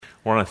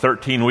We're on a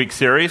 13-week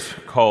series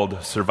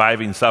called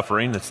Surviving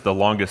Suffering. It's the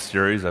longest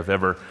series I've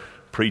ever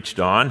preached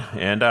on,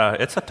 and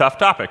it's a tough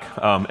topic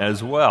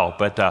as well,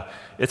 but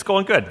it's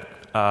going good.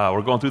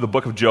 We're going through the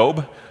book of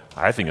Job.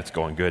 I think it's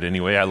going good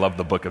anyway. I love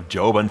the book of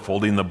Job,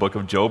 unfolding the book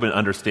of Job and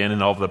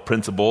understanding all of the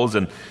principles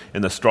and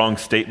the strong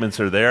statements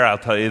are there. I'll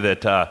tell you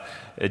that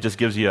it just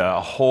gives you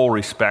a whole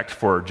respect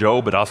for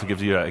Job. It also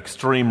gives you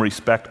extreme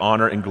respect,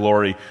 honor, and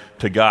glory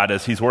to God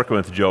as he's working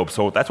with Job.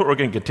 So that's what we're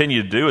going to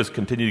continue to do, is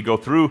continue to go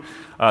through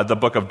the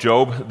book of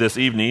Job this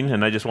evening.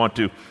 And I just want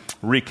to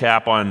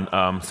recap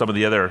on some of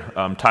the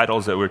other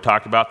titles that we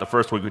talked about. The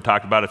first week we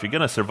talked about if you're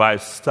going to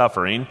survive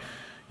suffering,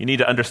 you need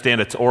to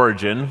understand its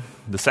origin.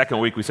 The second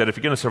week we said if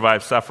you're going to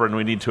survive suffering,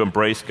 we need to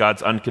embrace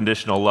God's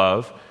unconditional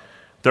love.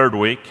 Third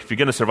week, if you're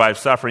going to survive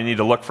suffering, you need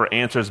to look for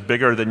answers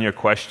bigger than your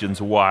questions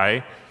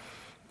why.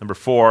 Number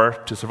 4,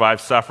 to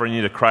survive suffering,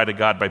 you need to cry to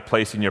God by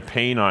placing your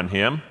pain on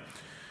Him.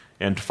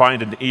 And to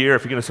find an ear,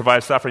 if you're going to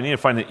survive suffering, you need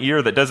to find an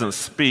ear that doesn't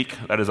speak,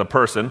 that is a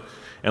person,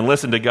 and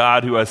listen to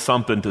God who has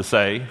something to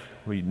say.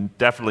 We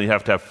definitely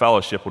have to have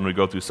fellowship when we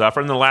go through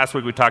suffering. And then last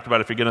week we talked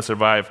about if you're going to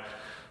survive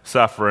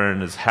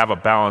suffering is have a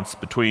balance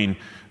between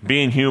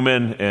being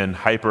human and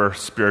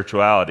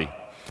hyper-spirituality.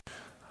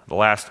 The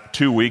last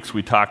 2 weeks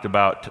we talked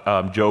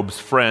about Job's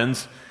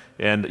friends,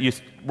 and you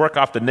work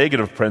off the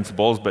negative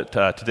principles, but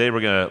today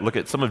we're going to look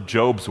at some of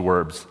Job's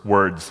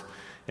words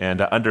and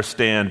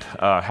understand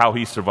how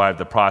he survived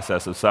the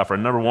process of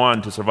suffering. Number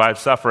 1, to survive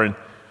suffering,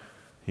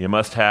 you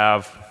must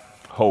have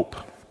hope.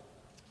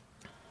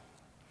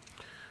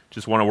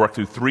 Just want to work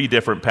through 3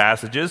 different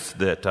passages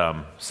that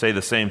say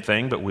the same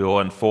thing, but we will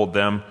unfold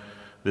them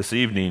this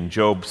evening.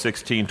 Job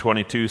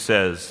 16:22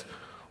 says,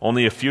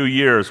 "Only a few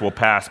years will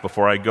pass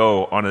before I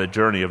go on a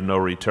journey of no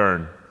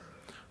return.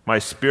 My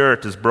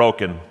spirit is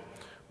broken.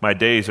 My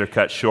days are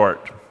cut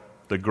short.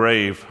 The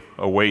grave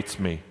awaits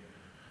me.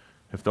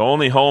 If the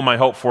only home I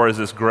hope for is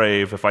this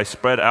grave, if I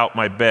spread out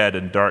my bed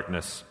in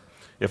darkness,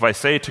 if I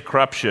say to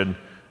corruption,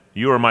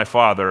 'You are my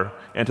father,'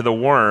 and to the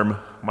worm,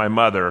 'My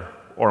mother,'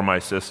 or 'my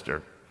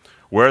sister,'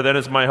 where then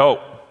is my hope?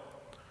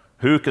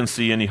 Who can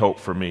see any hope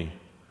for me?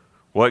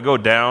 Will it go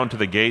down to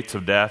the gates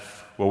of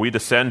death? Will we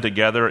descend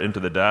together into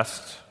the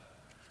dust?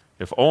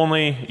 If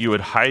only you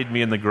would hide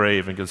me in the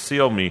grave and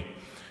conceal me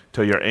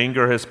till your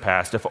anger has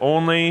passed. If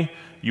only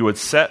you would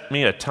set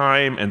me a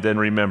time and then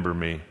remember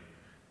me.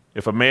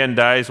 If a man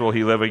dies, will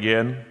he live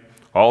again?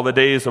 All the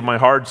days of my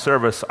hard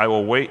service I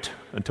will wait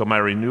until my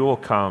renewal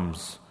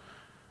comes.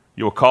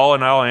 You will call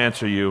and I will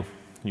answer you.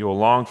 You will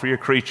long for your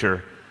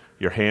creature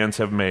your hands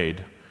have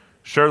made.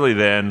 Surely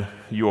then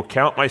you will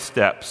count my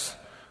steps,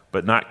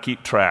 but not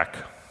keep track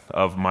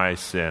of my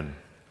sin."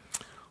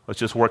 Let's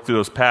just work through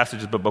those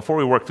passages. But before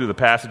we work through the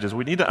passages,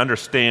 we need to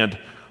understand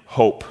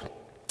hope.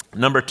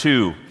 Number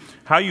 2,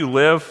 how you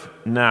live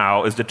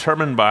now is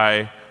determined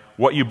by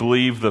what you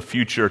believe the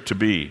future to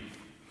be.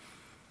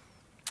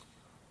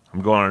 I'm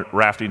going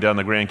rafting down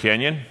the Grand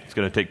Canyon. It's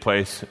going to take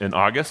place in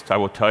August. I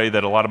will tell you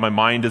that a lot of my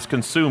mind is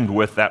consumed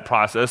with that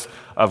process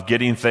of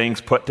getting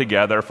things put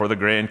together for the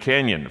Grand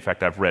Canyon. In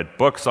fact, I've read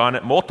books on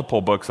it,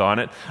 multiple books on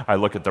it. I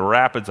look at the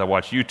rapids. I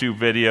watch YouTube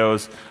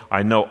videos.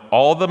 I know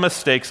all the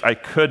mistakes I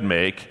could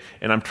make,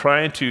 and I'm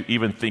trying to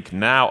even think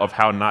now of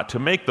how not to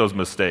make those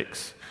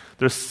mistakes.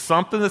 There's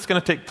something that's going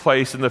to take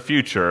place in the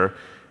future,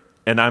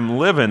 and I'm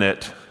living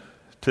it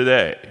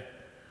today.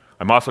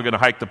 I'm also going to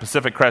hike the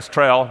Pacific Crest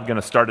Trail. I'm going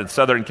to start in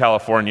Southern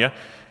California.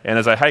 And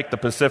as I hike the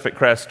Pacific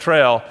Crest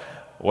Trail,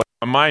 what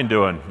my mind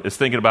doing is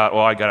thinking about,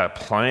 well, I got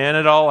to plan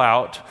it all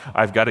out.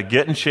 I've got to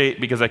get in shape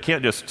because I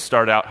can't just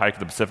start out hiking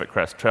the Pacific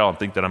Crest Trail and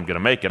think that I'm going to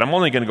make it. I'm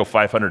only going to go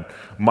 500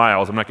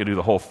 miles. I'm not going to do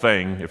the whole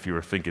thing if you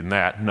were thinking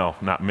that. No,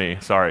 not me.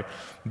 Sorry.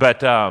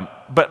 But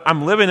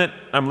I'm living it.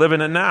 I'm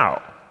living it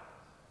now.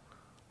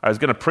 I was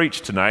going to preach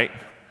tonight,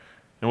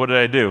 and what did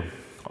I do?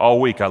 All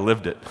week I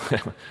lived it.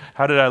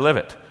 How did I live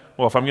it?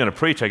 Well, if I'm going to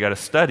preach, I got to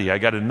study. I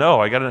got to know.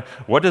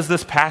 What does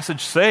this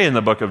passage say in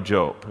the book of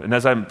Job? And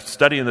as I'm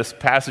studying this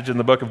passage in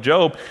the book of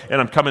Job,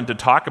 and I'm coming to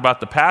talk about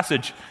the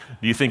passage,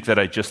 do you think that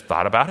I just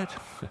thought about it?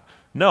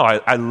 No,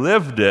 I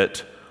lived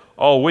it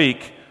all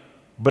week,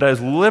 but I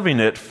was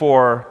living it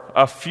for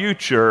a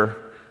future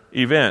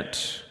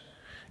event.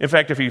 In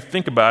fact, if you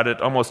think about it,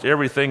 almost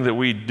everything that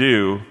we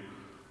do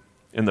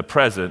in the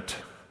present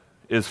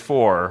is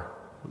for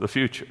the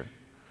future.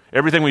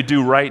 Everything we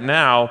do right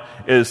now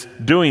is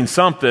doing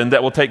something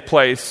that will take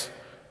place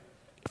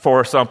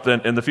for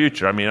something in the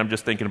future. I mean, I'm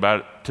just thinking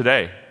about it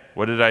today.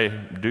 What did I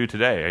do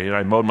today?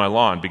 I mowed my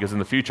lawn because in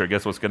the future,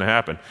 guess what's going to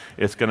happen?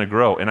 It's going to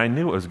grow. And I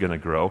knew it was going to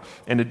grow.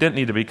 And it didn't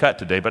need to be cut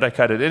today, but I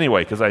cut it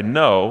anyway because I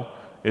know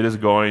it is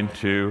going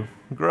to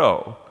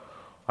grow.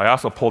 I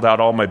also pulled out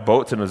all my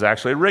boats and was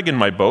actually rigging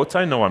my boats.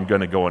 I know I'm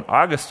going to go in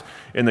August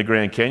in the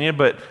Grand Canyon,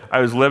 but I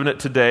was living it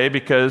today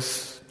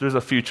because there's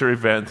a future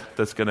event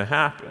that's going to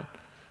happen.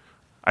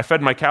 I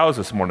fed my cows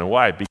this morning.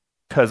 Why?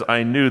 Because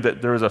I knew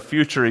that there was a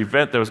future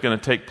event that was going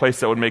to take place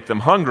that would make them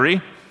hungry,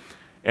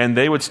 and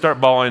they would start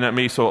bawling at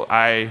me, so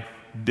I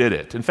did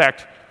it. In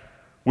fact,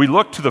 we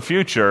look to the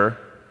future,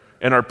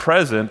 and our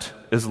present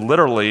is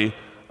literally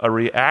a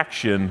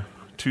reaction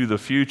to the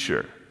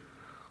future.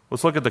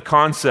 Let's look at the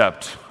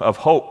concept of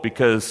hope,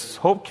 because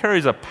hope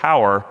carries a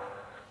power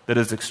that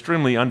is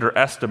extremely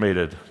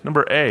underestimated.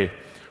 Number A,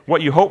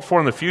 what you hope for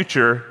in the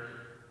future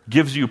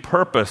gives you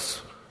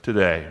purpose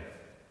today.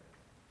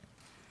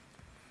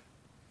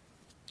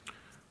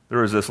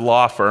 There was this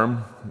law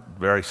firm,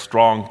 very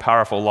strong,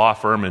 powerful law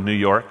firm in New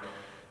York,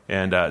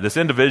 and this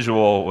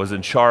individual was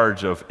in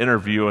charge of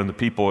interviewing the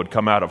people who had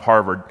come out of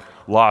Harvard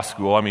Law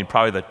School. I mean,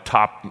 probably the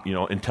top,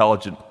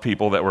 intelligent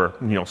people that were,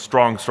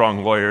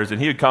 strong lawyers.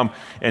 And he would come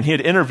and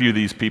he'd interview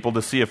these people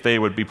to see if they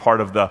would be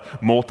part of the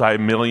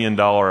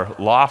multi-million-dollar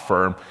law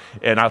firm.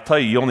 And I'll tell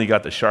you only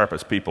got the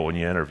sharpest people when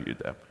you interviewed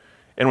them.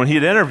 And when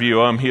he'd interview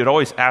them, he would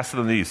always ask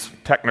them these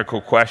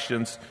technical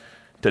questions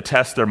to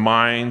test their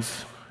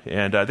minds.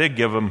 And they'd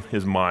give him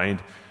his mind.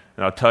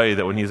 And I'll tell you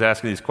that when he was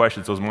asking these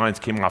questions, those minds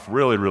came off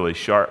really, really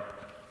sharp.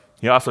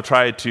 He also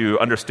tried to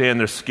understand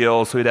their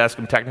skills, so he'd ask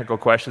them technical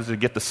questions to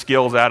get the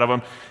skills out of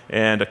them.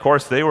 And, of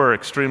course, they were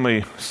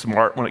extremely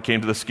smart when it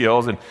came to the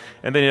skills. And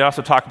then he'd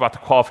also talk about the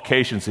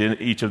qualifications in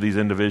each of these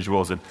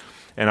individuals. And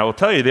I will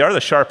tell you, they are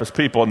the sharpest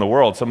people in the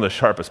world, some of the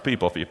sharpest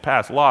people. If you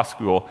pass law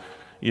school,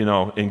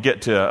 and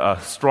get to a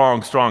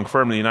strong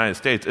firm in the United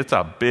States, it's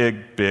a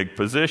big, big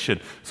position.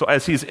 So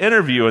as he's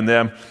interviewing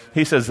them,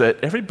 he says that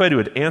everybody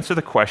would answer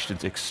the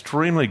questions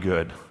extremely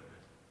good,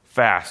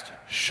 fast,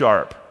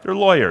 sharp. They're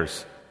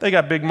lawyers. They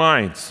got big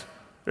minds.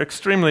 They're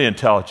extremely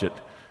intelligent.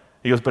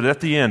 He goes, but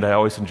at the end, I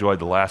always enjoyed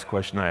the last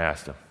question I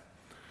asked him.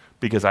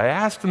 Because I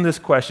asked him this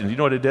question. You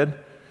know what it did?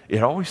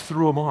 It always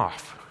threw him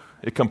off.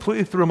 It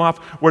completely threw them off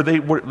where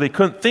they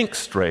couldn't think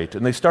straight,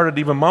 and they started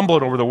even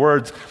mumbling over the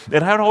words.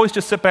 And I'd always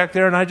just sit back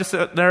there, and I'd just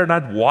sit there, and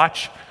I'd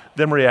watch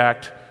them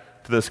react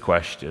to this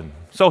question.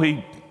 So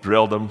he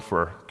drilled them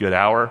for a good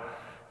hour,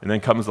 and then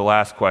comes the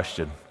last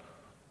question.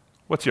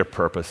 What's your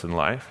purpose in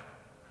life?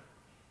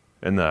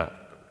 And the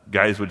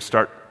guys would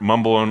start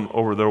mumbling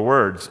over their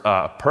words.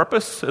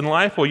 Purpose in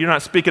life? Well, you're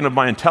not speaking of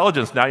my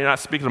intelligence now. You're not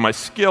speaking of my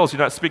skills.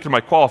 You're not speaking of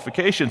my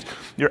qualifications.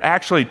 You're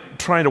actually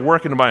trying to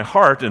work into my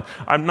heart, and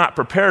I'm not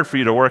prepared for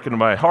you to work into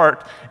my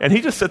heart. And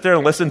he just sit there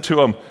and listen to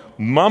them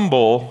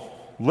mumble,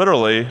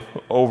 literally,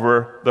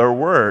 over their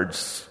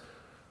words.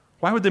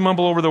 Why would they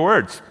mumble over the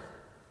words?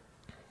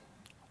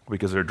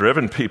 Because they're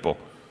driven people.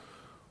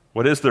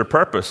 What is their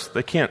purpose?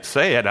 They can't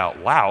say it out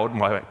loud.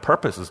 My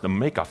purpose is to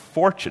make a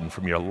fortune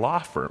from your law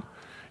firm.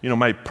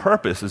 My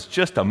purpose is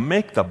just to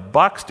make the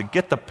bucks, to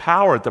get the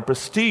power, the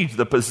prestige,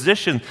 the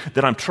position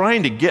that I'm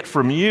trying to get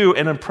from you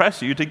and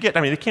impress you to get. I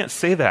mean, they can't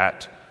say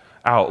that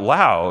out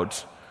loud,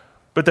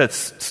 but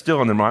that's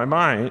still in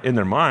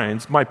their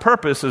minds. My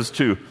purpose is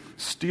to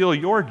steal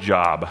your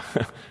job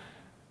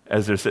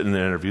as they're sitting in the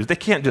interviews. They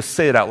can't just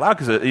say it out loud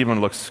because it even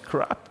looks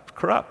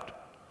corrupt.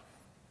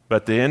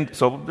 But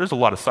so there's a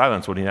lot of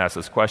silence when he asked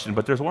this question,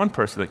 but there's one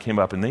person that came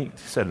up and they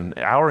said an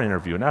hour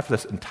interview, and after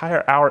this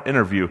entire hour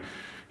interview,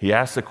 he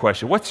asked the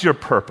question, what's your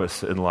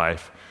purpose in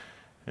life?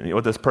 And you know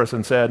what this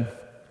person said?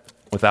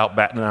 Without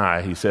batting an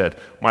eye, he said,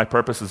 my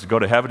purpose is to go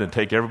to heaven and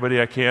take everybody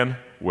I can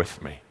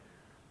with me.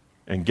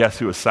 And guess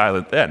who was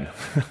silent then?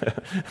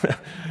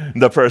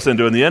 The person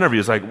doing the interview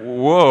is like,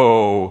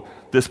 whoa,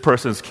 this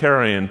person's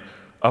carrying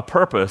a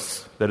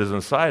purpose that is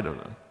inside of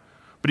them.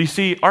 But you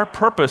see, our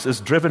purpose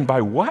is driven by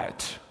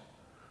what?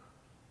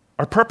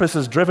 Our purpose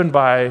is driven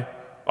by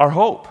our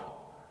hope.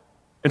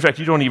 In fact,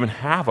 you don't even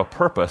have a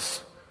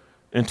purpose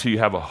until you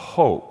have a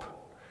hope.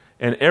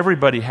 And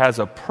everybody has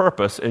a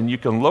purpose, and you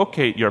can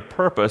locate your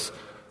purpose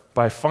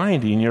by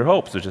finding your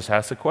hope. So just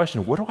ask the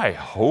question, what do I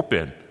hope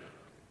in?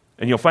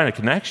 And you'll find a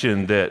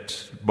connection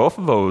that both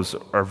of those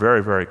are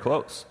very, very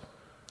close,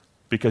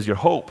 because your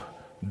hope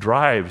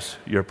drives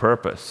your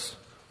purpose.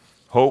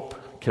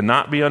 Hope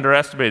cannot be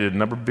underestimated.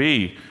 Number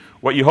B,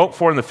 what you hope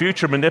for in the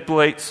future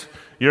manipulates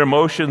your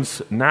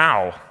emotions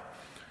now.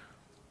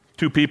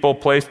 Two people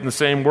placed in the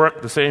same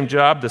work, the same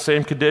job, the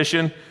same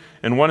condition,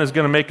 and one is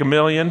going to make $1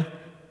 million,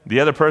 the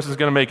other person is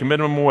going to make a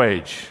minimum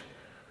wage.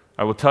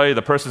 I will tell you,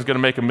 the person who's going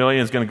to make $1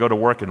 million is going to go to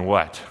work and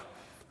what?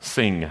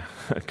 Sing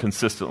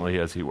consistently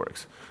as he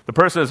works. The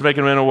person that's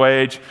making a minimum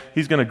wage,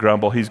 he's going to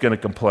grumble, he's going to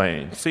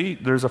complain. See,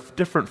 there's a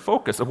different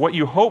focus of what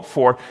you hope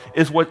for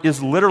is what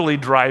is literally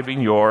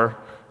driving your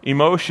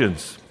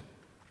emotions.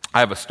 I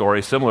have a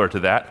story similar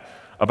to that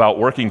about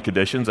working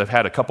conditions. I've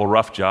had a couple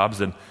rough jobs,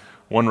 and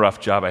one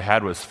rough job I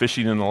had was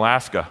fishing in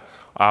Alaska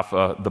off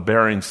the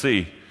Bering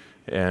Sea.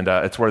 And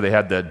it's where they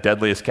had the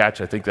deadliest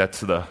catch. I think that's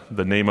the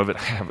name of it.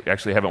 I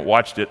actually haven't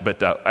watched it,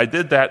 but I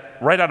did that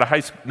right out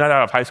of not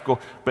out of high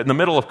school, but in the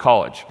middle of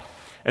college.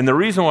 And the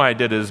reason why I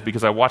did it is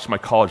because I watched my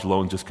college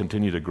loan just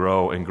continue to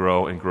grow and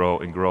grow and grow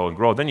and grow and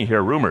grow. Then you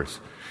hear rumors.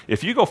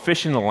 If you go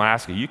fishing in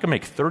Alaska, you can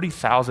make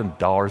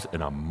 $30,000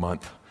 in a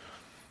month.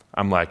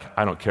 I'm like,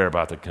 I don't care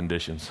about the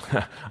conditions.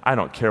 I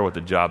don't care what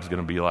the job's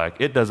going to be like.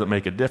 It doesn't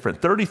make a difference.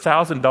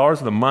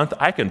 $30,000 in a month,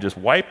 I can just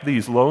wipe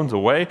these loans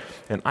away,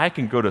 and I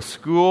can go to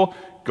school,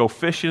 go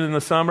fishing in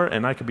the summer,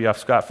 and I can be off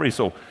scot-free.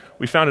 So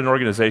we found an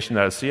organization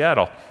out of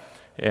Seattle,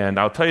 and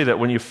I'll tell you that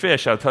when you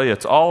fish, I'll tell you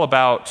it's all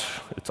about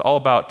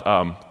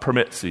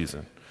permit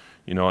season.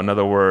 In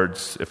other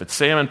words, if it's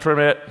salmon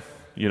permit,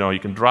 you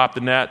can drop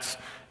the nets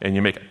and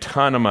you make a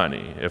ton of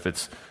money. If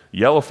it's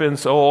yellowfin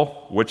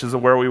sole, which is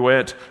where we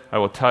went, I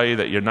will tell you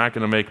that you're not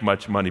going to make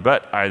much money.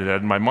 But I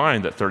had in my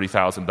mind that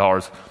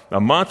 $30,000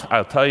 a month,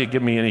 I'll tell you,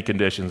 give me any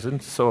conditions.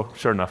 And so,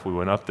 sure enough, we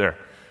went up there.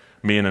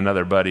 Me and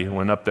another buddy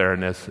went up there,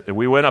 and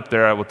we went up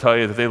there, I will tell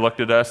you that they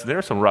looked at us. There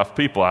are some rough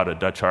people out at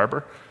Dutch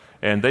Harbor.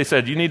 And they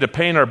said, you need to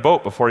paint our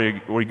boat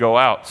before we go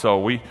out. So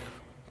we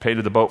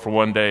painted the boat for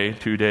 1 day,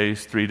 2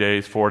 days, 3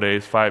 days, 4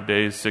 days, 5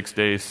 days, 6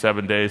 days,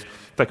 7 days.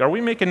 It's like, are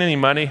we making any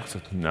money? I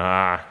said,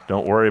 nah,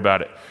 don't worry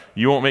about it.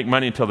 You won't make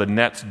money until the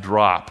nets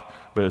drop.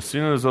 But as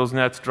soon as those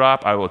nets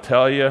drop, I will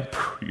tell you,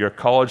 your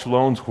college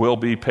loans will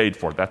be paid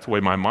for. That's the way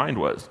my mind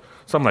was.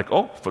 So I'm like,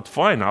 oh, it's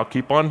fine. I'll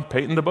keep on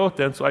painting the boat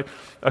then. So I,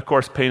 of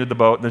course, painted the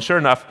boat. And then sure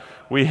enough,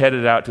 we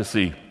headed out to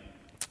sea.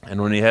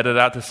 And when we headed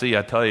out to sea,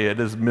 I tell you, it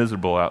is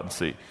miserable out at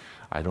sea.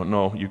 I don't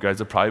know. You guys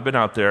have probably been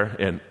out there,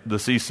 and the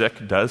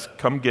seasick does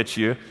come get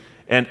you.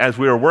 And as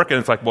we were working,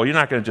 it's like, well, you're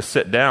not going to just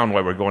sit down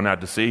while we're going out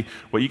to sea.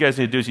 What you guys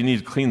need to do is you need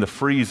to clean the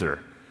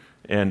freezer.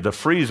 And the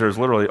freezer is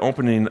literally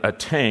opening a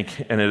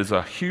tank, and it is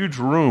a huge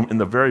room in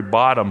the very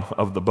bottom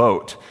of the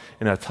boat.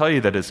 And I tell you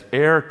that it's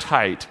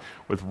airtight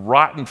with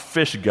rotten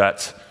fish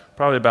guts,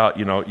 probably about,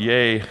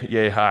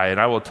 yay high. And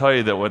I will tell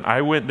you that when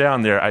I went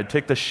down there, I'd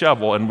take the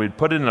shovel, and we'd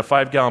put it in a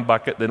 5-gallon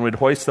bucket, then we'd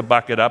hoist the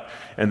bucket up,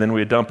 and then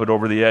we'd dump it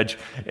over the edge.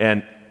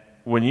 And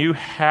when you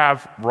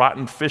have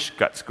rotten fish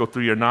guts go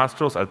through your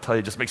nostrils, I'll tell you,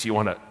 it just makes you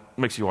want to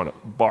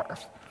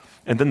barf.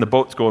 And then the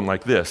boat's going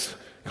like this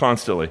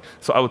constantly.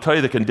 So I will tell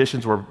you the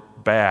conditions were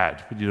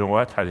bad. But you know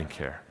what? I didn't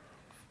care.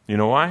 You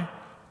know why?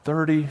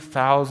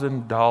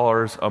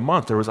 $30,000 a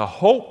month. There was a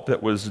hope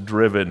that was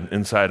driven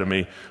inside of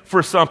me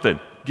for something.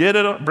 Get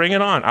it, bring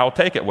it on. I'll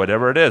take it,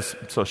 whatever it is.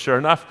 So sure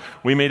enough,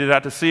 we made it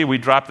out to sea. We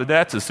dropped the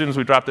nets. As soon as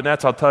we dropped the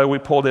nets, I'll tell you, we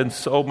pulled in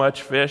so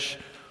much fish.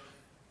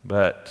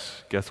 But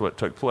guess what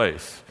took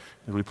place?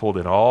 We pulled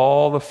in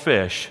all the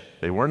fish.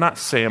 They were not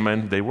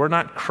salmon. They were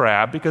not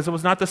crab, because it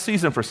was not the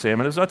season for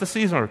salmon. It was not the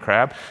season for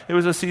crab. It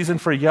was a season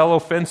for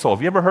yellowfin sole.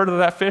 Have you ever heard of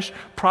that fish?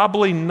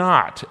 Probably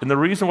not. And the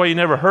reason why you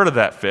never heard of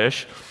that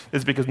fish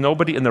is because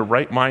nobody in their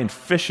right mind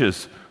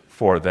fishes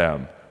for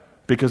them,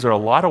 because they're a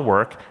lot of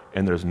work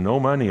and there's no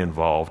money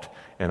involved.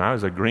 And I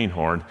was a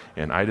greenhorn,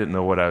 and I didn't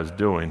know what I was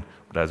doing,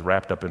 but I was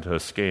wrapped up into a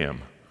scam.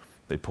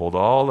 They pulled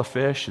all the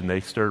fish, and they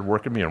started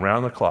working me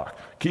around the clock.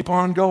 Keep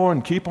on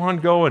going, keep on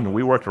going.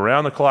 We worked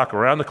around the clock,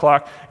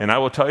 and I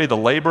will tell you the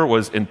labor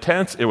was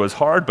intense. It was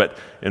hard, but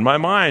in my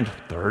mind,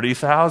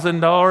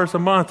 $30,000 a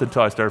month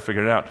until I started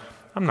figuring out,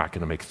 I'm not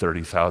going to make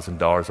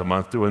 $30,000 a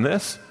month doing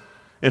this.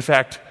 In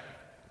fact,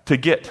 to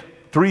get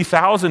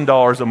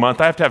 $3,000 a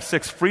month, I have to have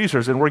 6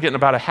 freezers, and we're getting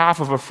about a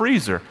half of a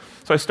freezer.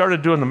 So I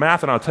started doing the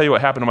math, and I'll tell you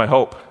what happened to my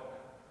hope.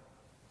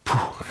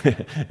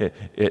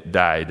 It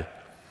died.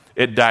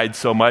 It died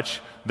so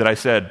much that I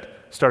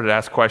started to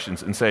ask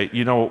questions and say,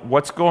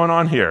 what's going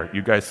on here?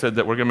 You guys said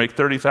that we're going to make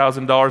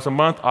 $30,000 a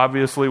month.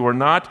 Obviously, we're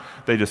not.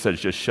 They just said,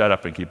 just shut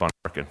up and keep on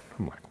working.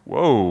 I'm like,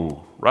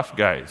 whoa, rough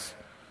guys.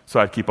 So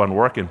I'd keep on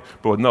working.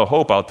 But with no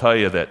hope, I'll tell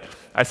you that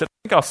I said,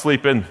 I think I'll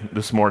sleep in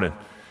this morning.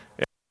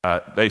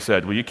 They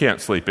said, well, you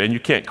can't sleep in. You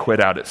can't quit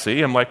out at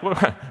sea. I'm like,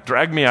 well,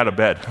 drag me out of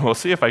bed. We'll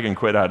see if I can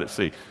quit out at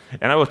sea.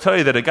 And I will tell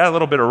you that it got a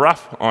little bit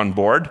rough on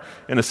board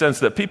in the sense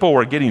that people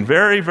were getting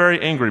very,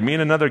 very angry. Me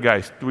and another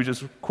guy, we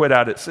just quit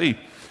out at sea.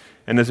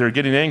 And as they were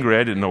getting angry,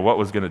 I didn't know what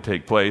was going to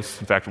take place.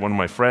 In fact, one of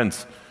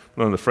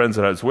the friends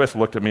that I was with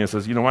looked at me and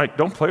says, Mike,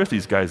 don't play with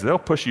these guys. They'll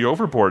push you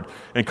overboard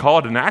and call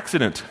it an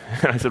accident.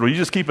 And I said, well, you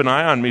just keep an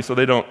eye on me so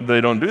they don't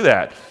do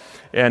that.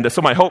 And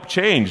so my hope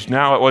changed.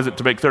 Now it wasn't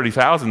to make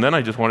 $30,000. Then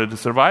I just wanted to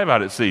survive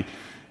out at sea.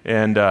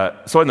 And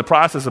so in the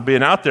process of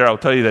being out there, I'll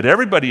tell you that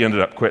everybody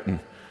ended up quitting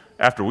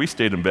after we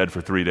stayed in bed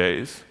for 3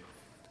 days.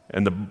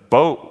 And the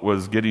boat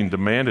was getting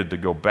demanded to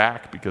go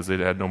back because they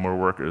had no more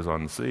workers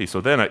on the sea.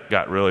 So then it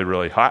got really,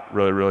 really hot,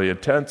 really, really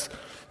intense.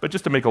 But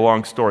just to make a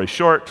long story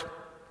short,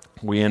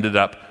 we ended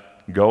up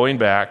going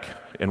back.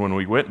 And when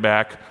we went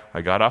back,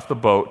 I got off the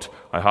boat,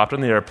 I hopped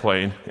on the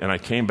airplane, and I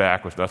came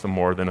back with nothing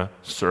more than a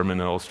sermon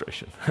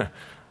illustration.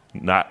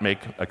 Not make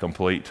a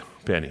complete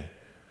penny.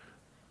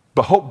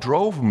 But hope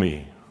drove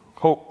me.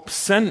 Hope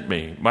sent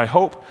me. My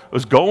hope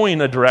was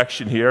going a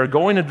direction here,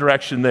 going a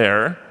direction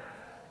there,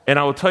 and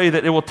I will tell you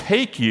that it will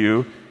take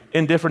you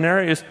in different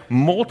areas,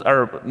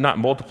 not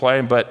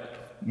multiplying, but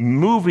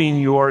moving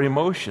your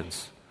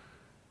emotions.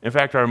 In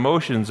fact, our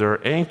emotions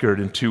are anchored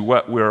into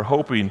what we're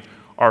hoping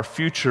our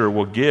future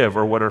will give,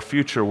 or what our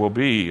future will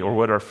be, or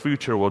what our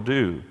future will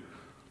do.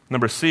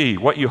 Number C,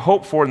 what you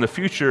hope for in the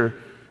future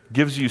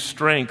gives you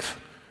strength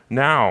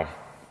now.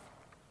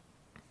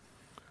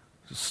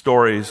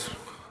 Stories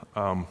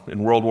in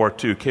World War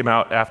II came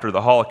out after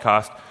the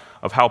Holocaust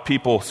of how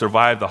people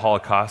survived the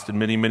Holocaust, and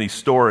many, many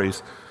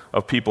stories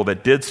of people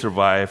that did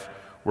survive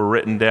were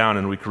written down,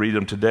 and we can read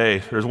them today.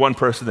 There's one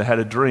person that had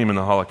a dream in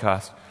the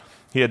Holocaust.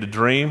 He had a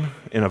dream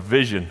and a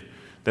vision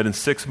that in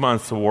 6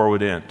 months the war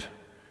would end.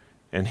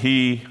 And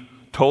he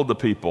told the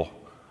people,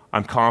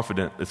 I'm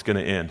confident it's going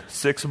to end.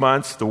 6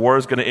 months, the war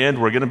is going to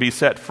end. We're going to be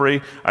set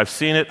free. I've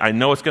seen it. I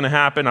know it's going to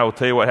happen. I will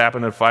tell you what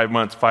happened in 5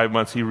 months. 5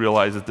 months, he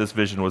realized that this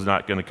vision was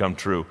not going to come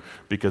true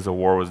because the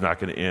war was not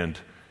going to end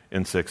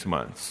in 6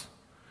 months.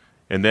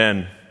 And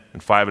then in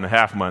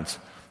 5.5 months,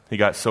 he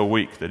got so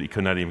weak that he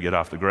could not even get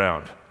off the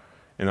ground.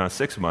 And on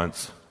 6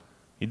 months,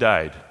 he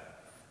died.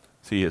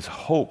 See, his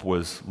hope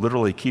was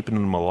literally keeping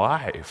him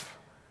alive.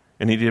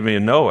 And he didn't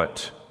even know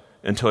it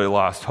until he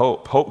lost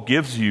hope. Hope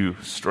gives you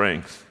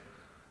strength.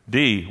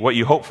 D, what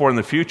you hope for in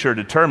the future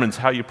determines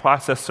how you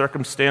process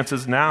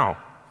circumstances now.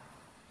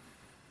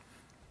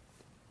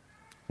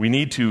 We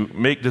need to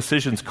make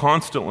decisions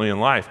constantly in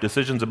life.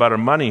 Decisions about our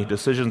money,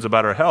 decisions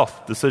about our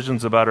health,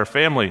 decisions about our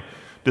family,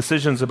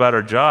 decisions about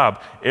our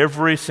job.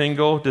 Every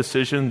single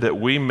decision that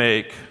we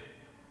make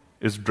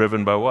is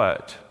driven by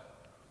what?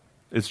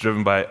 It's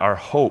driven by our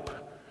hope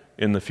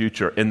in the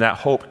future. And that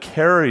hope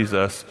carries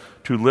us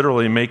to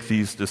literally make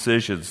these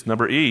decisions.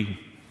 Number E,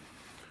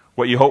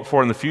 what you hope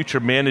for in the future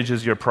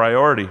manages your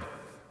priority.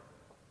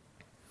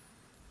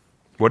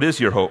 What is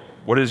your hope?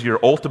 What is your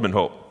ultimate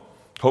hope?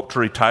 Hope to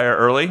retire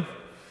early?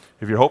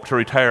 If you hope to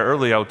retire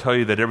early, I'll tell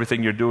you that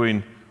everything you're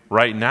doing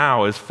right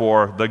now is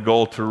for the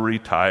goal to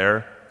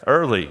retire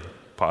early.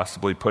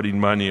 Possibly putting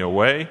money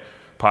away,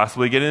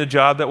 possibly getting a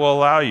job that will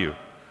allow you.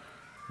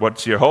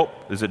 What's your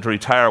hope? Is it to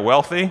retire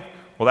wealthy?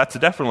 Well, that's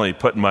definitely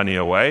putting money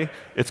away.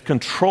 It's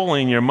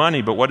controlling your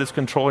money, but what is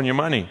controlling your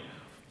money?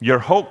 Your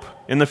hope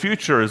in the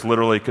future is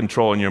literally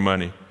controlling your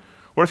money.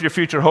 What if your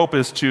future hope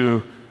is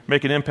to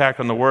make an impact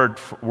on the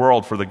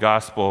world for the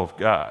gospel of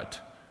God?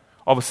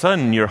 All of a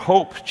sudden, your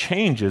hope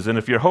changes, and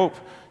if your hope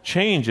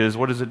changes,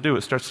 what does it do?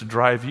 It starts to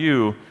drive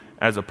you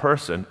as a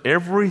person.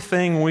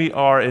 Everything we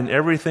are and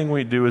everything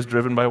we do is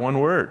driven by one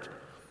word.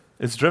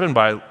 It's driven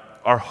by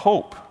our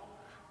hope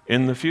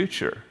in the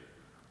future.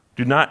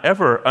 Do not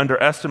ever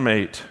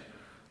underestimate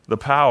the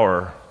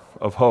power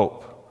of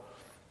hope.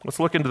 Let's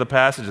look into the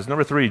passages.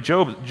 Number 3,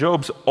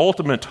 Job's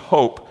ultimate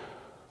hope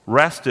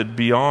rested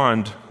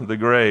beyond the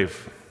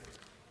grave.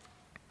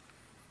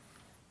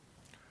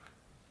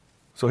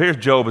 So here's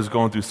Job is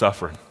going through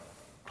suffering,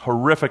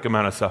 horrific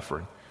amount of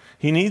suffering.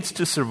 He needs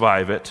to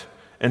survive it,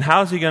 and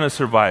how's he going to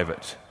survive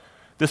it?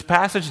 This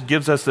passage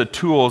gives us the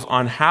tools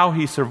on how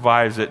he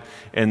survives it,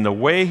 and the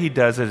way he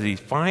does it is he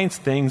finds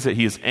things that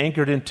he is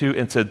anchored into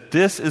and said,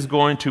 this is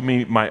going to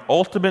be my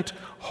ultimate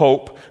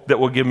hope that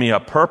will give me a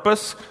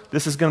purpose.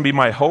 This is going to be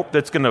my hope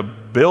that's going to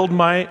build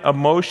my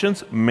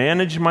emotions,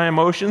 manage my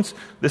emotions.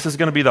 This is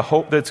going to be the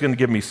hope that's going to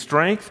give me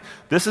strength.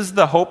 This is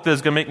the hope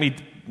that's going to make me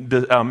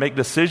make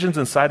decisions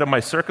inside of my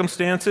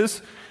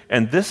circumstances.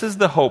 And this is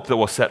the hope that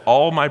will set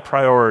all my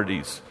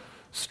priorities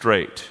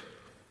straight.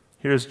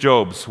 Here's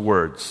Job's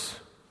words.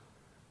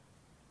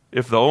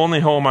 If the only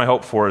home I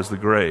hope for is the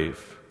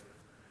grave,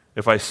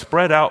 if I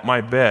spread out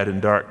my bed in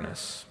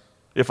darkness,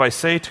 if I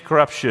say to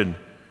corruption,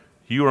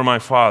 you are my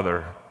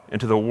father,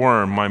 and to the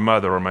worm, my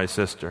mother or my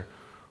sister,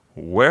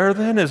 where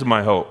then is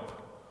my hope?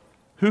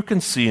 Who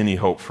can see any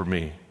hope for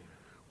me?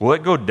 Will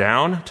it go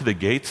down to the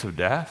gates of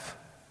death?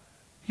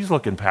 He's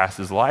looking past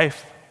his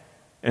life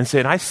and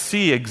saying, I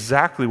see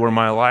exactly where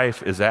my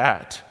life is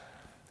at,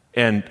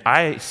 and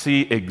I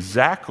see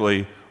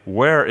exactly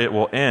where it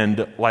will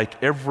end,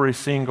 like every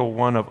single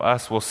one of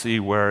us will see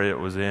where it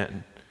was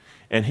in.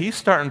 And he's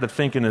starting to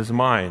think in his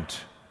mind,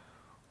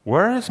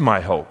 where is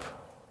my hope?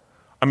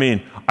 I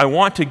mean, I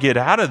want to get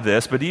out of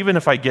this, but even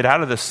if I get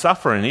out of this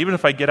suffering, even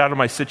if I get out of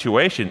my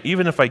situation,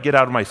 even if I get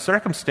out of my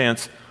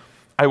circumstance,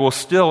 I will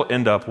still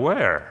end up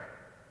where?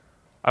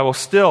 I will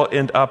still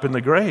end up in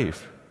the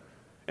grave.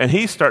 And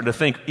he's starting to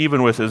think,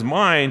 even with his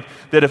mind,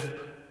 that if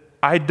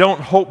I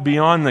don't hope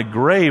beyond the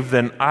grave,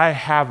 then I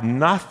have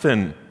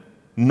nothing.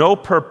 No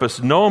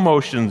purpose, no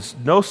emotions,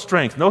 no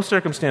strength, no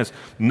circumstance,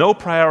 no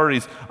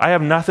priorities. I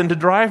have nothing to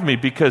drive me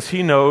because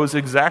he knows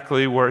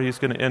exactly where he's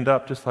going to end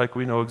up, just like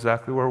we know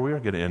exactly where we're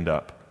going to end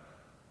up.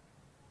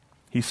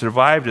 He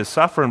survived his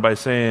suffering by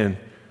saying,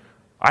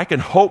 I can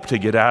hope to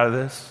get out of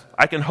this.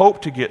 I can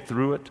hope to get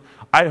through it.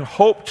 I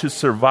hope to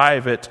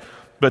survive it.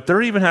 But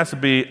there even has to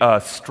be a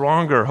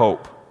stronger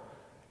hope,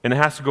 and it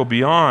has to go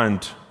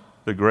beyond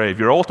the grave.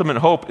 Your ultimate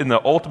hope in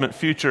the ultimate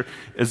future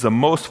is the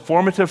most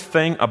formative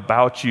thing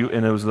about you,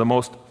 and it was the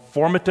most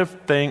formative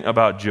thing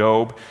about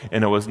Job,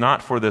 and it was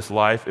not for this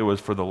life, it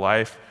was for the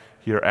life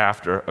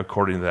hereafter,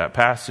 according to that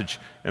passage,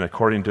 and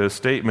according to his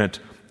statement,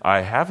 I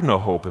have no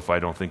hope if I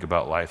don't think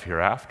about life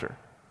hereafter,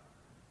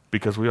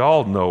 because we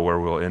all know where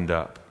we'll end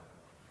up.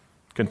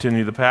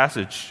 Continue the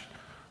passage.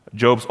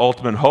 Job's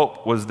ultimate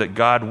hope was that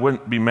God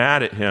wouldn't be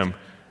mad at him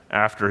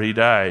after he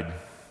died.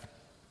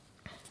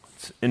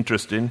 It's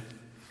interesting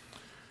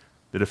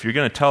that if you're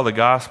going to tell the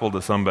gospel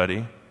to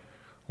somebody,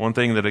 one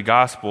thing that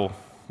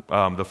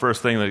the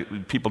first thing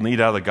that people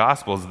need out of the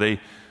gospel is they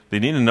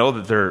need to know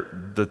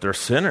that they're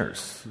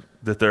sinners,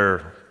 that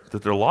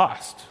they're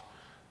lost,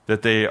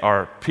 that they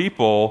are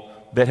people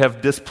that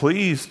have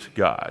displeased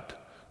God,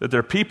 that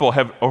they're people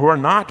who are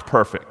not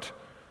perfect.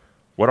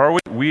 What are we?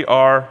 We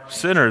are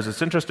sinners.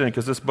 It's interesting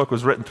because this book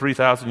was written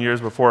 3,000 years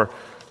before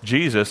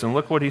Jesus, and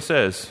look what he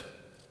says.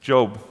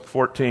 Job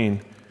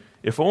 14,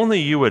 if only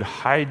you would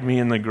hide me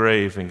in the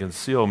grave and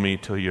conceal me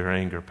till your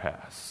anger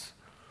pass.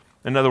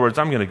 In other words,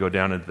 I'm going to go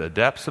down into the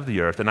depths of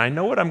the earth, and I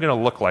know what I'm going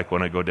to look like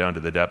when I go down to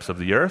the depths of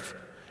the earth,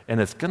 and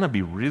it's going to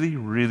be really,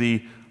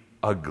 really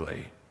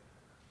ugly.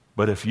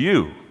 But if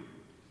you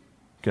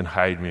can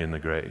hide me in the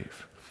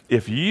grave,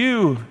 if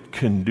you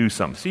can do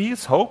something, see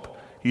his hope?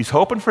 He's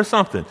hoping for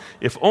something.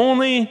 If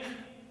only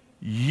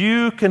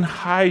you can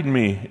hide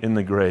me in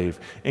the grave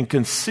and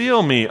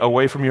conceal me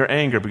away from your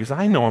anger, because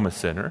I know I'm a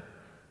sinner,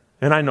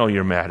 and I know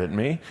you're mad at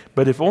me,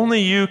 but if only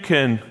you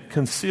can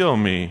conceal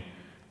me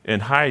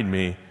and hide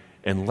me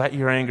and let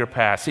your anger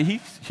pass.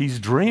 See, he's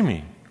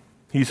dreaming.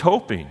 He's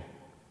hoping.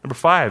 Number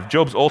 5,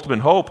 Job's ultimate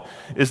hope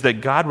is that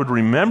God would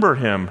remember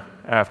him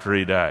after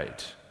he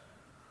died.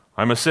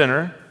 I'm a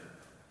sinner.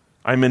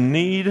 I'm in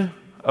need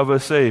of a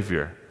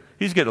Savior.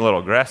 He's getting a little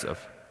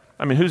aggressive.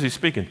 I mean, who's he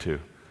speaking to?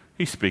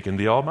 He's speaking to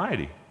the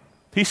Almighty.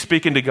 He's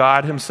speaking to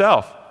God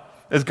himself.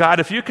 As God,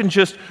 if you can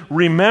just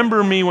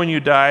remember me when you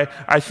die,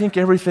 I think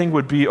everything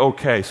would be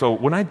okay. So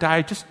when I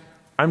die,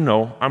 I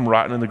know I'm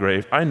rotten in the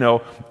grave. I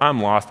know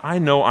I'm lost. I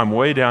know I'm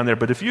way down there.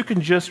 But if you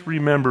can just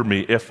remember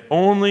me, if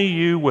only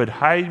you would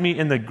hide me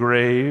in the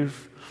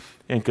grave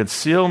and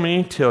conceal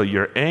me till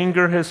your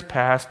anger has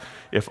passed,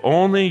 if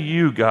only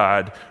you,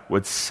 God,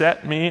 would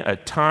set me a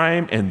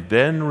time and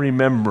then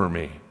remember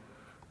me.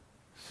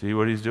 See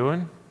what he's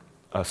doing?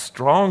 A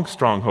strong,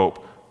 strong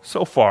hope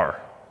so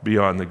far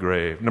beyond the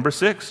grave. Number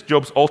 6,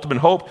 Job's ultimate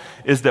hope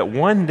is that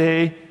one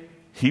day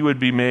he would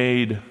be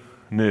made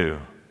new.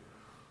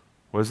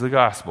 What is the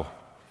gospel?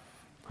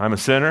 I'm a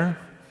sinner.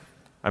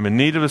 I'm in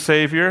need of a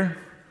Savior.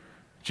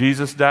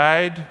 Jesus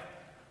died.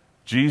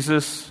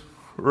 Jesus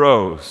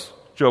rose.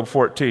 Job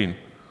 14.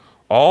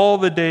 All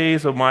the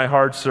days of my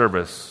hard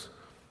service,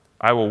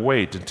 I will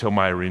wait until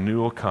my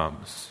renewal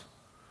comes.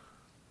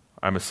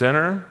 I'm a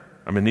sinner.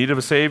 I'm in need of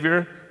a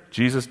Savior.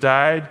 Jesus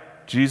died.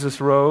 Jesus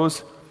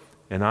rose.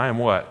 And I am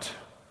what?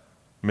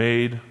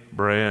 Made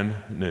brand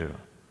new.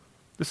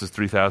 This is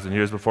 3,000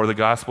 years before the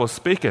gospel is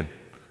speaken.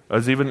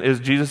 As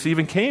Jesus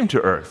even came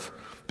to earth.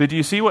 But do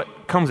you see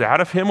what comes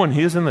out of him when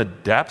he is in the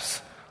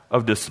depths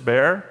of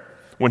despair?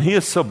 When he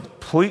is so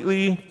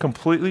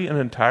completely and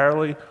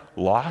entirely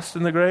lost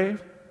in the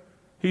grave?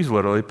 He's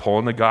literally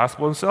pulling the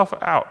gospel himself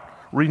out.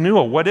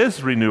 Renewal. What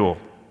is renewal?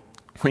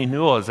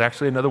 Renewal is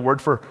actually another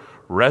word for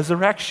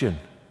resurrection.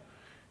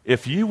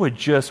 If you would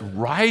just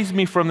rise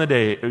me from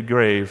the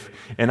grave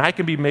and I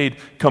can be made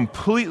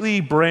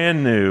completely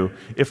brand new,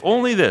 if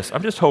only this,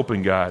 I'm just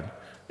hoping, God,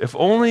 if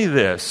only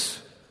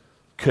this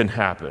can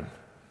happen,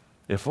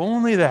 if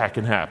only that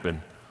can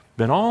happen,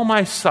 then all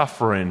my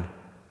suffering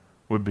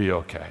would be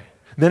okay.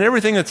 Then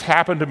everything that's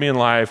happened to me in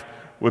life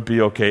would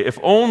be okay. If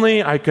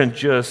only I can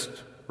just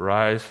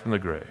rise from the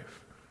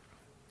grave.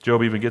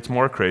 Job even gets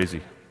more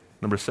crazy.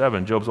 Number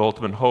 7, Job's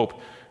ultimate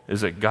hope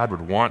is that God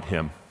would want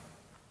him.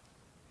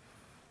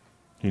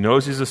 He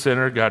knows he's a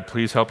sinner. God,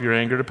 please help your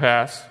anger to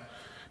pass.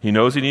 He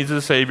knows he needs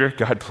a Savior.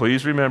 God,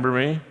 please remember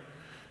me.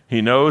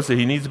 He knows that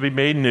he needs to be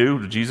made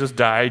new. Jesus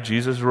died.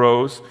 Jesus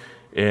rose.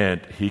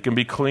 And he can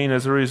be clean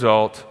as a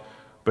result.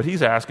 But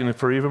he's asking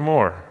for even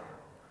more.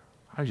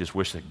 I just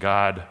wish that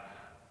God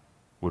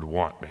would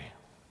want me.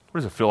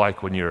 What does it feel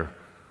like when you're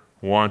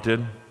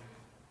wanted?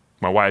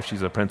 My wife,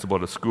 she's a principal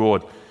at a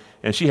school,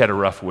 and she had a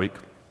rough week.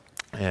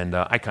 And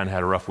I kind of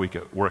had a rough week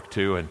at work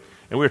too. And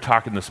we were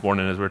talking this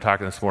morning,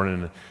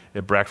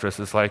 at breakfast,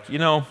 it's like,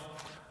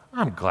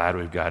 I'm glad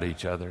we've got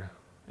each other.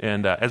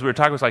 And as we were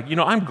talking, it's like,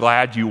 I'm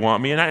glad you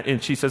want me.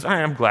 And she says,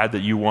 I am glad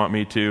that you want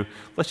me too.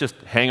 Let's just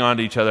hang on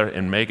to each other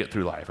and make it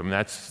through life. I mean,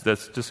 that's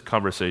just a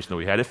conversation that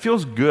we had. It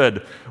feels good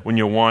when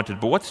you're wanted,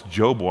 but what's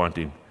Job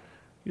wanting?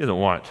 He doesn't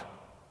want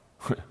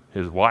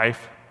his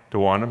wife to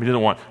want him. He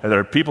doesn't want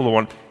other people to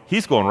want him.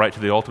 He's going right to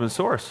the ultimate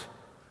source.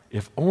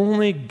 If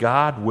only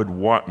God would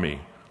want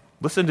me.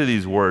 Listen to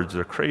these words.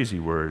 They're crazy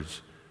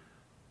words.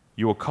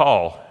 You will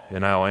call,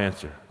 and I'll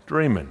answer.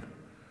 Dreaming.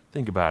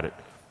 Think about it.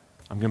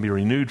 I'm going to be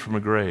renewed from a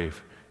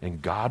grave,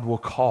 and God will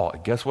call.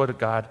 And guess what,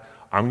 God?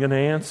 I'm going to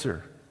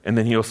answer. And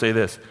then he'll say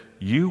this,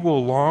 you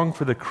will long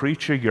for the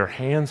creature your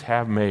hands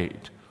have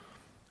made.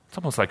 It's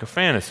almost like a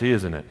fantasy,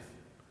 isn't it?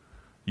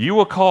 You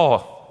will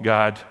call,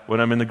 God, when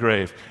I'm in the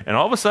grave. And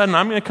all of a sudden,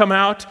 I'm going to come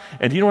out,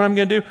 and do you know what I'm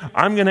going to do?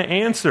 I'm going to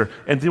answer.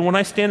 And then when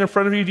I stand in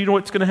front of you, do you know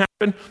what's going to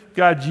happen?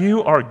 God,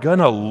 you are going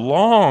to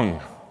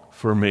long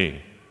for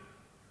me.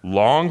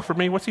 Long for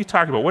me? What's he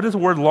talking about? What does the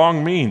word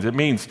long mean? It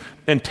means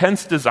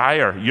intense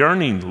desire,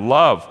 yearning,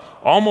 love,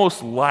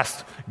 almost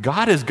lust.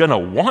 God is going to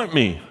want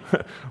me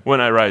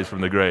when I rise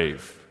from the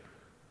grave.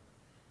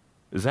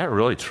 Is that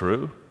really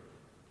true?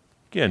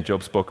 Again,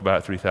 Job spoke about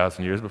it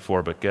 3,000 years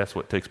before, but guess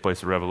what takes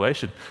place in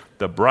Revelation?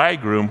 The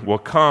bridegroom will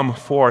come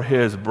for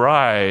his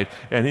bride,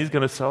 and he's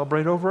going to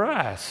celebrate over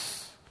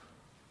us.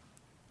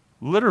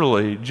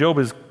 Literally, Job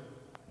is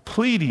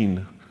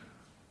pleading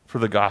for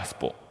the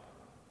gospel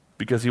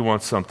because he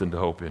wants something to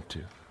hope into.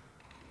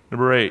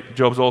 Number 8,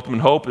 Job's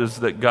ultimate hope is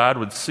that God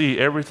would see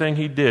everything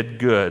he did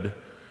good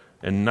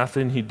and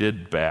nothing he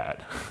did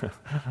bad.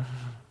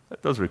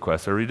 Those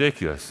requests are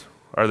ridiculous,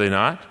 are they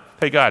not?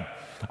 Hey, God,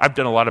 I've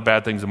done a lot of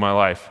bad things in my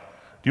life.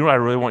 Do you know what I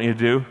really want you to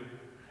do?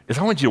 Is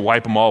I want you to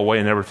wipe them all away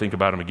and never think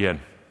about them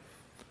again.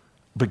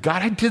 But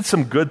God, I did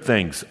some good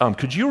things.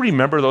 Could you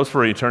remember those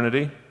for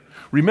eternity?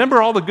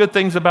 Remember all the good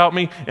things about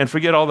me and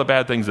forget all the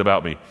bad things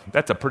about me.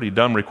 That's a pretty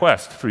dumb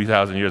request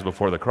 3,000 years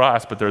before the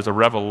cross, but there's a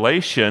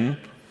revelation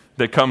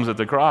that comes at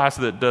the cross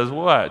that does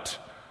what?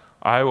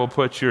 I will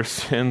put your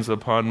sins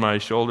upon my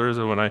shoulders,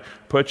 and when I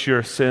put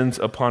your sins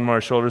upon my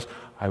shoulders,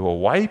 I will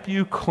wipe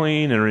you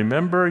clean and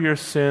remember your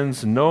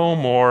sins no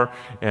more,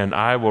 and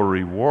I will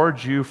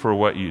reward you for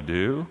what you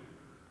do.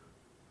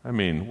 I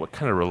mean, what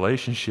kind of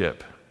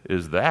relationship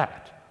is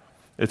that?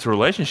 It's a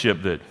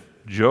relationship that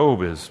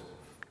Job is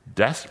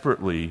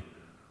desperately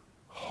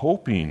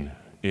hoping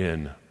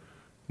in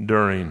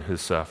during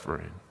his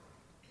suffering.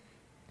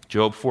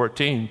 Job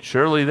 14,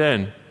 surely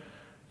then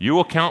you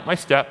will count my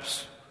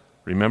steps,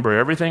 remember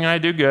everything I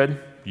do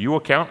good, you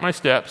will count my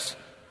steps,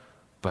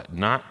 but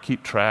not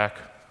keep track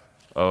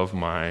of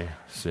my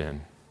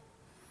sin.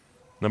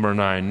 Number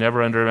 9,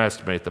 never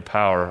underestimate the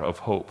power of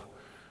hope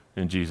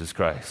in Jesus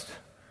Christ.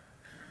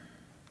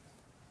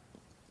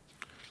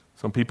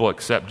 Some people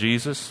accept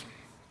Jesus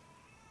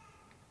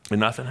and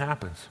nothing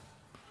happens.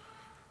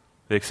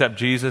 They accept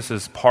Jesus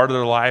as part of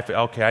their life.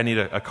 Okay, I need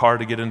a car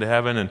to get into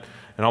heaven, and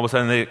all of a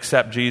sudden they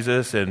accept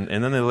Jesus, and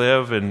then they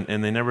live,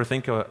 and they never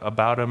think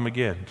about him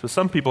again. So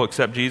some people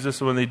accept Jesus,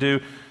 and when they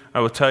do, I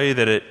will tell you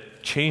that it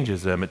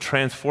changes them, it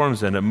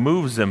transforms them, it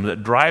moves them,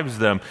 it drives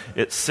them,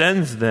 it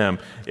sends them,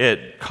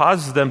 it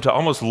causes them to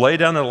almost lay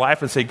down their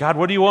life and say, God,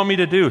 what do you want me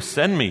to do?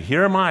 Send me.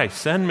 Here am I.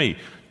 Send me.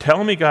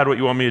 Tell me, God, what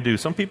you want me to do.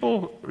 Some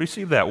people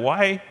receive that.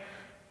 Why?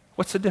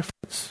 What's the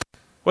difference?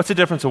 What's the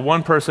difference of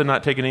one person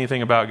not taking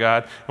anything about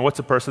God, and what's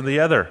the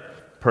other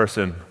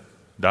person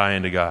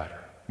dying to God,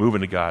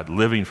 moving to God,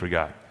 living for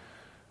God?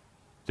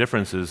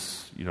 Difference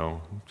is,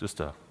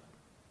 just a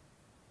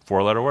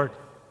 4-letter word.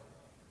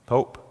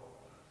 Hope.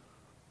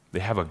 They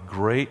have a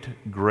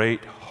great,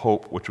 great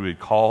hope, which we would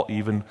call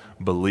even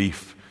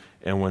belief.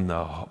 And when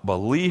the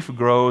belief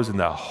grows and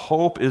the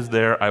hope is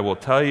there, I will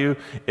tell you,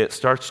 it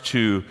starts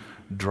to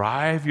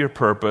drive your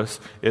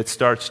purpose. It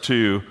starts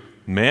to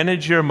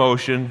manage your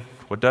emotion.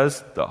 What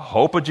does? The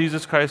hope of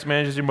Jesus Christ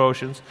manages your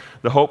emotions.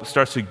 The hope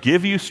starts to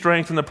give you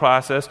strength in the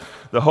process.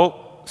 The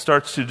hope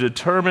starts to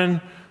determine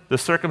the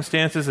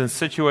circumstances and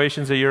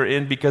situations that you're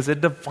in because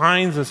it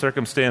defines the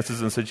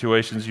circumstances and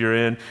situations you're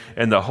in.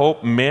 And the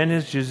hope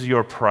manages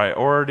your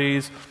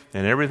priorities,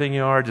 and everything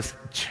you are just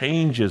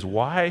changes.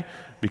 Why?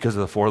 Because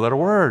of the 4-letter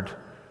word.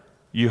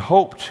 You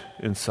hoped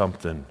in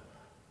something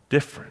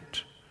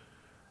different.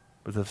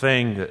 But the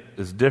thing that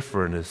is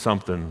different is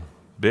something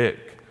big,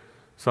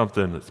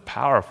 something that's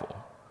powerful,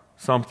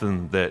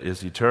 something that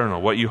is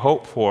eternal. What you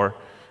hope for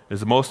is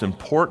the most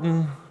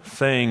important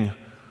thing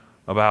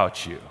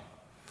about you.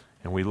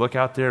 And we look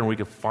out there and we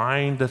can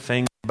find the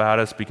things about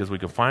us because we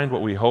can find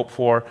what we hope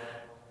for.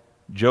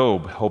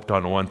 Job hoped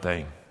on one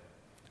thing.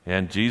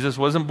 And Jesus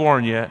wasn't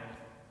born yet,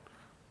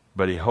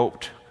 but he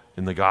hoped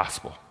in the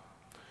gospel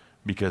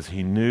because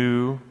he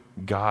knew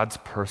God's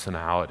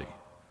personality.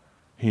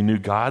 He knew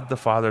God the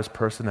Father's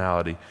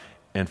personality,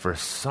 and for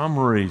some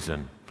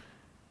reason,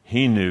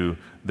 he knew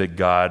that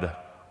God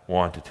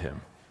wanted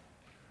him.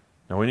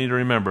 Now we need to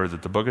remember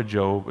that the book of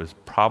Job is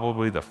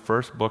probably the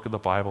first book of the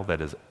Bible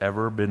that has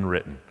ever been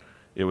written.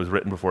 It was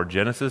written before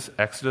Genesis,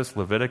 Exodus,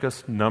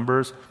 Leviticus,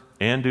 Numbers,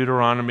 and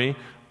Deuteronomy.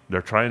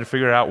 They're trying to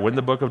figure out when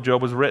the book of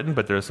Job was written,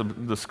 but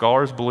the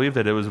scholars believe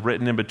that it was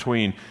written in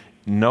between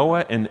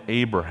Noah and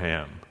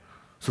Abraham.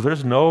 So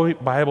there's no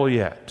Bible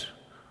yet.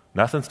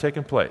 Nothing's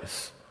taken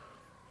place.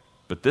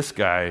 But this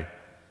guy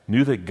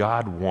knew that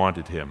God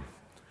wanted him.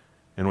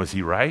 And was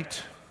he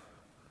right?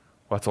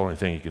 Well, that's the only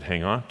thing he could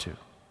hang on to.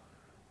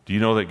 Do you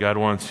know that God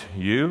wants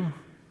you?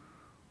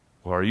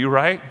 Well, are you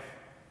right?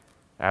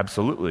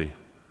 Absolutely.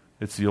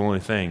 It's the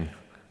only thing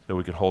that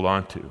we can hold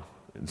on to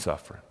in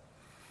suffering.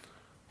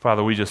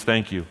 Father, we just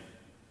thank you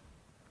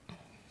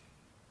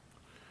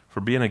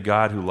for being a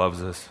God who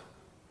loves us.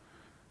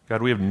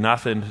 God, we've done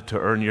nothing to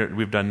earn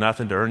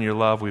your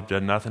love. We've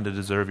done nothing to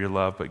deserve your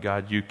love. But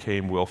God, you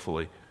came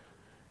willfully.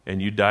 And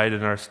you died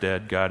in our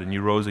stead, God, and you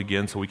rose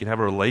again so we can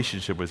have a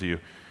relationship with you.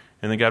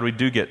 And then, God, we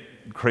do get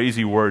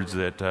crazy words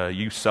that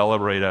you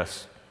celebrate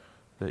us,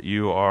 that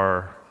you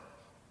are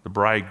the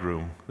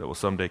bridegroom that will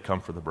someday come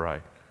for the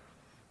bride.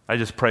 I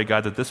just pray,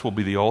 God, that this will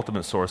be the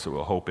ultimate source that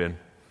we'll hope in.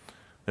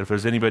 That if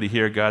there's anybody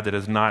here, God, that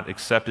has not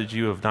accepted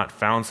you, have not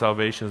found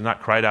salvation, has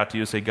not cried out to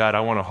you, say, God, I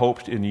want to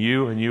hope in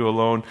you and you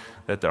alone,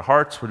 that their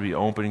hearts would be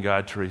open,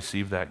 God, to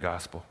receive that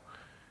gospel.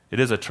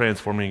 It is a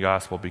transforming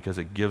gospel because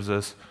it gives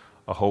us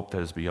a hope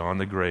that is beyond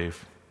the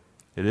grave.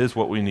 It is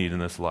what we need in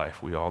this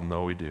life. We all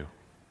know we do.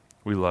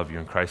 We love you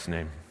in Christ's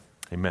name.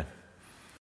 Amen.